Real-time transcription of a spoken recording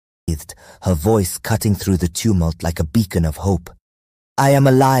her voice cutting through the tumult like a beacon of hope. "I am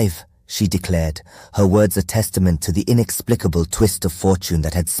alive," she declared, her words a testament to the inexplicable twist of fortune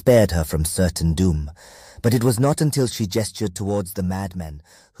that had spared her from certain doom. But it was not until she gestured towards the madman,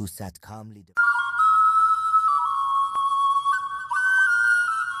 who sat calmly.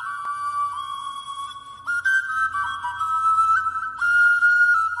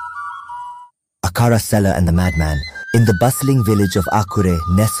 Akara seller and the madman. In the bustling village of Akure,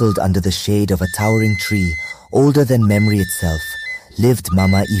 nestled under the shade of a towering tree, older than memory itself, lived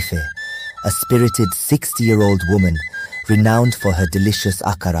Mama Ife, a spirited 60-year-old woman, renowned for her delicious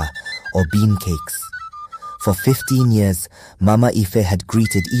akara, or bean cakes. For 15 years, Mama Ife had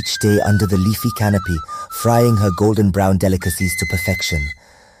greeted each day under the leafy canopy, frying her golden brown delicacies to perfection.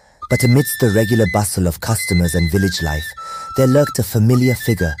 But amidst the regular bustle of customers and village life, there lurked a familiar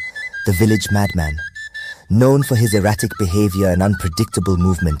figure, the village madman. Known for his erratic behavior and unpredictable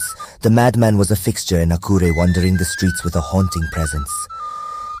movements, the madman was a fixture in Akure, wandering the streets with a haunting presence.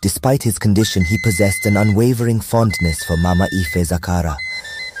 Despite his condition, he possessed an unwavering fondness for Mama Ife's Akara.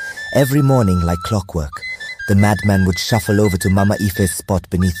 Every morning, like clockwork, the madman would shuffle over to Mama Ife's spot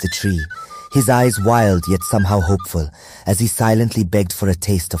beneath the tree, his eyes wild yet somehow hopeful, as he silently begged for a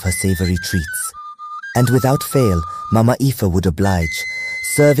taste of her savory treats. And without fail, Mama Ife would oblige,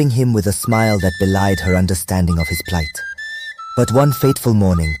 serving him with a smile that belied her understanding of his plight. But one fateful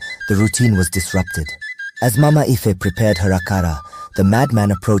morning, the routine was disrupted. As Mama Ife prepared her akara, the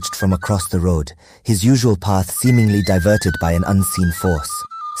madman approached from across the road, his usual path seemingly diverted by an unseen force.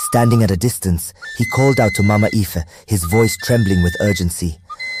 Standing at a distance, he called out to Mama Ife, his voice trembling with urgency.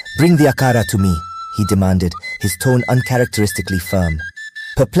 "Bring the akara to me," he demanded, his tone uncharacteristically firm.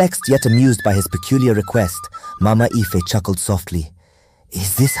 Perplexed yet amused by his peculiar request, Mama Ife chuckled softly.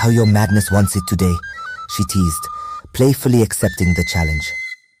 "Is this how your madness wants it today?" she teased, playfully accepting the challenge.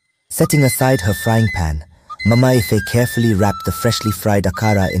 Setting aside her frying pan, Mama Ife carefully wrapped the freshly fried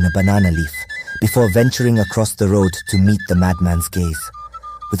akara in a banana leaf before venturing across the road to meet the madman's gaze.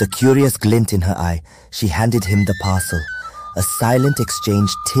 With a curious glint in her eye, she handed him the parcel, a silent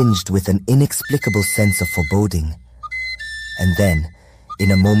exchange tinged with an inexplicable sense of foreboding. And then,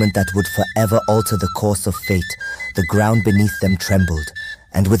 in a moment that would forever alter the course of fate, the ground beneath them trembled,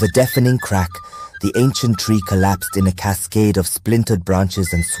 and with a deafening crack, the ancient tree collapsed in a cascade of splintered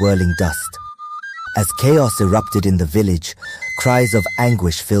branches and swirling dust. As chaos erupted in the village, cries of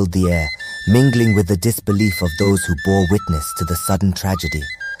anguish filled the air, mingling with the disbelief of those who bore witness to the sudden tragedy.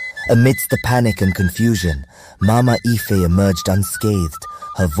 Amidst the panic and confusion, Mama Ife emerged unscathed,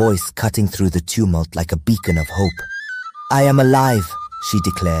 her voice cutting through the tumult like a beacon of hope. "I am alive," she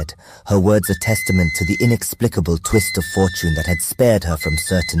declared, her words a testament to the inexplicable twist of fortune that had spared her from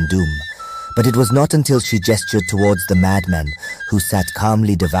certain doom. But it was not until she gestured towards the madman, who sat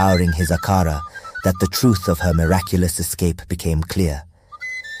calmly devouring his akara, that the truth of her miraculous escape became clear.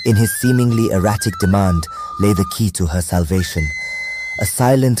 In his seemingly erratic demand lay the key to her salvation, a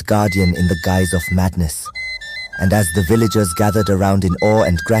silent guardian in the guise of madness. And as the villagers gathered around in awe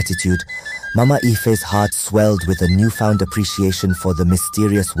and gratitude, Mama Ife's heart swelled with a newfound appreciation for the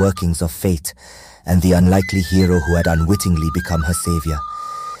mysterious workings of fate and the unlikely hero who had unwittingly become her savior.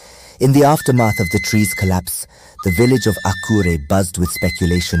 In the aftermath of the tree's collapse, the village of Akure buzzed with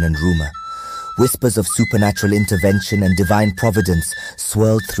speculation and rumor. Whispers of supernatural intervention and divine providence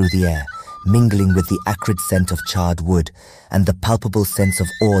swirled through the air, mingling with the acrid scent of charred wood and the palpable sense of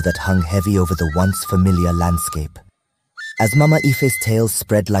awe that hung heavy over the once familiar landscape. As Mama Ife's tale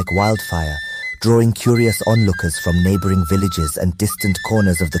spread like wildfire, drawing curious onlookers from neighboring villages and distant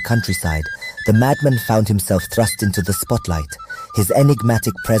corners of the countryside, the madman found himself thrust into the spotlight, his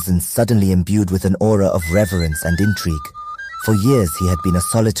enigmatic presence suddenly imbued with an aura of reverence and intrigue. For years he had been a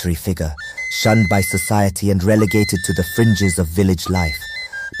solitary figure, shunned by society and relegated to the fringes of village life.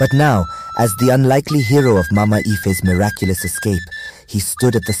 But now, as the unlikely hero of Mama Ife's miraculous escape, he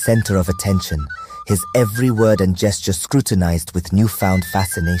stood at the center of attention, his every word and gesture scrutinized with newfound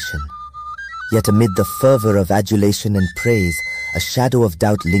fascination. Yet amid the fervor of adulation and praise, a shadow of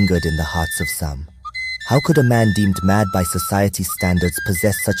doubt lingered in the hearts of some. How could a man deemed mad by society's standards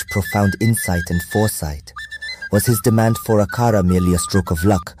possess such profound insight and foresight? Was his demand for Akara merely a stroke of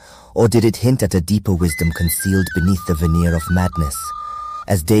luck, or did it hint at a deeper wisdom concealed beneath the veneer of madness?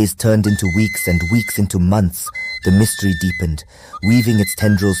 As days turned into weeks and weeks into months, the mystery deepened, weaving its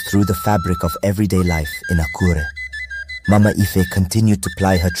tendrils through the fabric of everyday life in Akure. Mama Ife continued to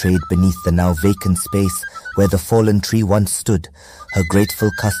ply her trade beneath the now vacant space where the fallen tree once stood, her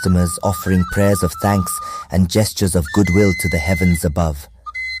grateful customers offering prayers of thanks and gestures of goodwill to the heavens above.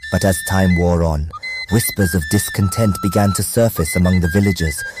 But as time wore on, whispers of discontent began to surface among the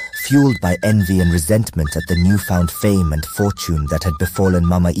villagers, fueled by envy and resentment at the newfound fame and fortune that had befallen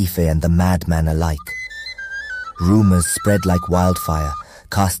Mama Ife and the madman alike. Rumors spread like wildfire,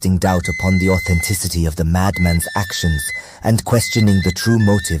 casting doubt upon the authenticity of the madman's actions and questioning the true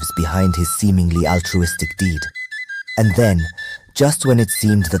motives behind his seemingly altruistic deed. And then, just when it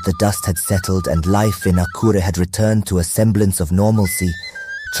seemed that the dust had settled and life in Akure had returned to a semblance of normalcy,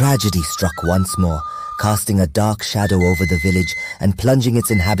 tragedy struck once more, casting a dark shadow over the village and plunging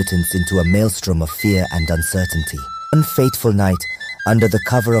its inhabitants into a maelstrom of fear and uncertainty. One fateful night, under the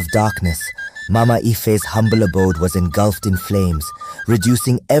cover of darkness, Mama Ife's humble abode was engulfed in flames,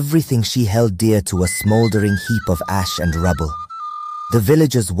 reducing everything she held dear to a smoldering heap of ash and rubble. The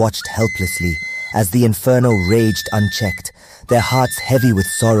villagers watched helplessly as the inferno raged unchecked, their hearts heavy with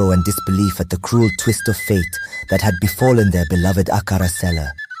sorrow and disbelief at the cruel twist of fate that had befallen their beloved Akara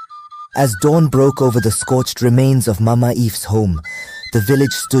seller. As dawn broke over the scorched remains of Mama Ife's home, the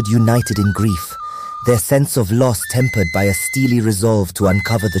village stood united in grief, their sense of loss tempered by a steely resolve to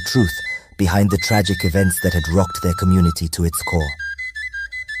uncover the truth behind the tragic events that had rocked their community to its core.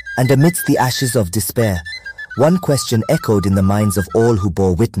 And amidst the ashes of despair, one question echoed in the minds of all who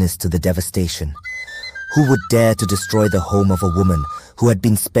bore witness to the devastation. Who would dare to destroy the home of a woman who had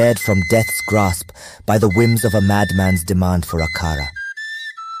been spared from death's grasp by the whims of a madman's demand for Akara?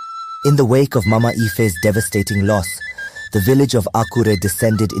 In the wake of Mama Ife's devastating loss, the village of Akure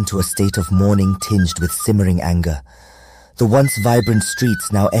descended into a state of mourning tinged with simmering anger. The once vibrant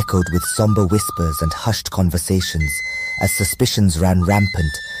streets now echoed with somber whispers and hushed conversations as suspicions ran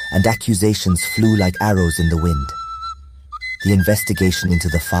rampant and accusations flew like arrows in the wind. The investigation into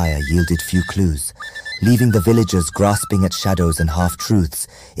the fire yielded few clues, leaving the villagers grasping at shadows and half-truths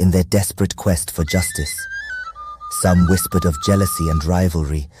in their desperate quest for justice. Some whispered of jealousy and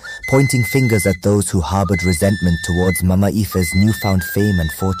rivalry, pointing fingers at those who harbored resentment towards Mama Ife's newfound fame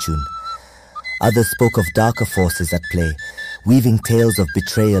and fortune. Others spoke of darker forces at play, weaving tales of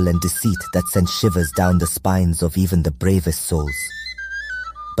betrayal and deceit that sent shivers down the spines of even the bravest souls.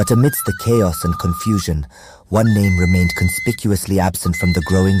 But amidst the chaos and confusion, one name remained conspicuously absent from the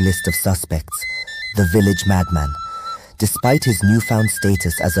growing list of suspects: the village madman. Despite his newfound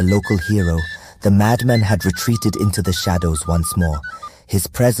status as a local hero, the madman had retreated into the shadows once more, his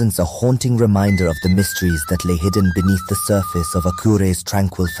presence a haunting reminder of the mysteries that lay hidden beneath the surface of Akure's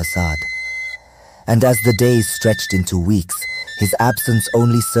tranquil facade. And as the days stretched into weeks, his absence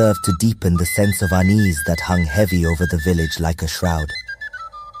only served to deepen the sense of unease that hung heavy over the village like a shroud.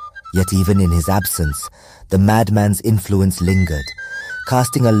 Yet even in his absence, the madman's influence lingered,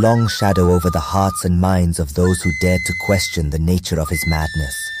 casting a long shadow over the hearts and minds of those who dared to question the nature of his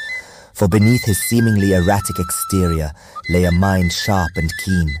madness. For beneath his seemingly erratic exterior lay a mind sharp and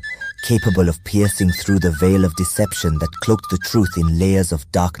keen, capable of piercing through the veil of deception that cloaked the truth in layers of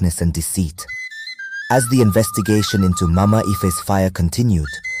darkness and deceit. As the investigation into Mama Ife's fire continued,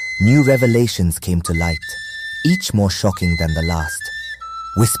 new revelations came to light, each more shocking than the last.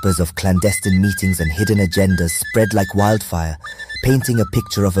 Whispers of clandestine meetings and hidden agendas spread like wildfire, painting a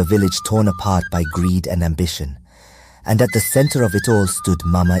picture of a village torn apart by greed and ambition. And at the center of it all stood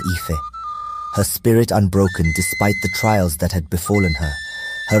Mama Ife, her spirit unbroken despite the trials that had befallen her,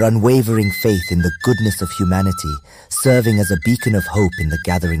 her unwavering faith in the goodness of humanity serving as a beacon of hope in the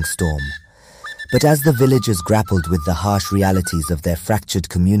gathering storm. But as the villagers grappled with the harsh realities of their fractured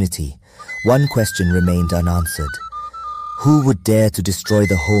community, one question remained unanswered. Who would dare to destroy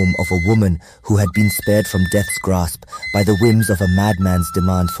the home of a woman who had been spared from death's grasp by the whims of a madman's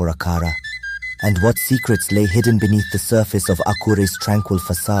demand for Akara? And what secrets lay hidden beneath the surface of Akure's tranquil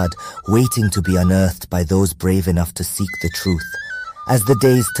facade, waiting to be unearthed by those brave enough to seek the truth? As the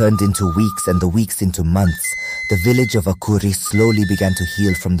days turned into weeks and the weeks into months, the village of Akure slowly began to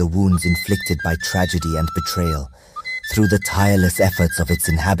heal from the wounds inflicted by tragedy and betrayal. Through the tireless efforts of its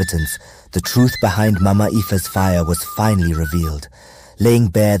inhabitants, the truth behind Mama Ife's fire was finally revealed, laying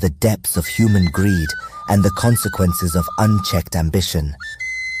bare the depths of human greed and the consequences of unchecked ambition.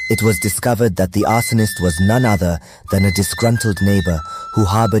 It was discovered that the arsonist was none other than a disgruntled neighbor who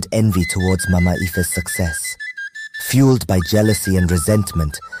harbored envy towards Mama Ife's success. Fueled by jealousy and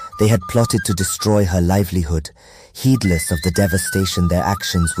resentment, they had plotted to destroy her livelihood, heedless of the devastation their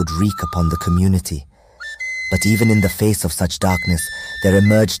actions would wreak upon the community. But even in the face of such darkness, there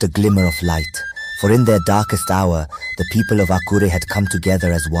emerged a glimmer of light, for in their darkest hour, the people of Akure had come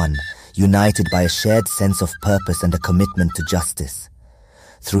together as one, united by a shared sense of purpose and a commitment to justice.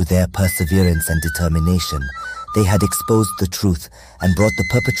 Through their perseverance and determination, they had exposed the truth and brought the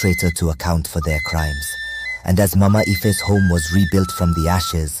perpetrator to account for their crimes. and as Mama Ife's home was rebuilt from the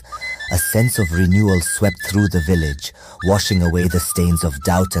ashes, a sense of renewal swept through the village, washing away the stains of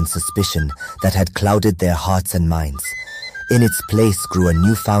doubt and suspicion that had clouded their hearts and minds. In its place grew a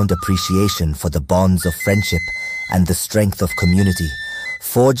newfound appreciation for the bonds of friendship and the strength of community,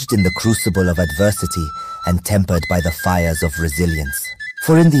 forged in the crucible of adversity and tempered by the fires of resilience.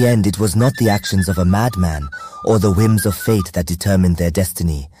 For in the end, it was not the actions of a madman or the whims of fate that determined their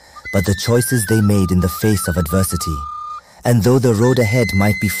destiny, but the choices they made in the face of adversity. And though the road ahead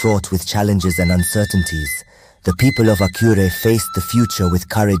might be fraught with challenges and uncertainties, the people of Akure faced the future with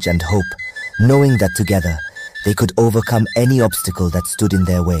courage and hope, knowing that together they could overcome any obstacle that stood in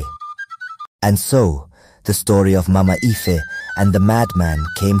their way. And so, the story of Mama Ife and the madman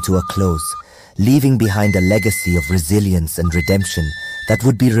came to a close, leaving behind a legacy of resilience and redemption that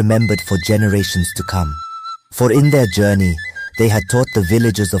would be remembered for generations to come. For in their journey, they had taught the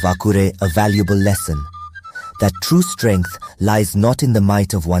villagers of Akure a valuable lesson: that true strength lies not in the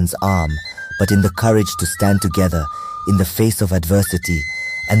might of one's arm, but in the courage to stand together in the face of adversity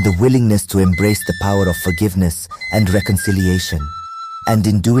and the willingness to embrace the power of forgiveness and reconciliation. And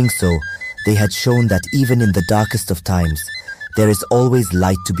in doing so, they had shown that even in the darkest of times, there is always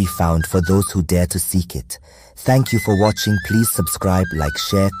light to be found for those who dare to seek it. Thank you for watching. Please subscribe, like,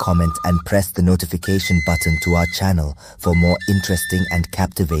 share, comment, and press the notification button to our channel for more interesting and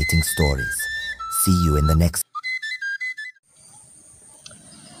captivating stories. See you in the next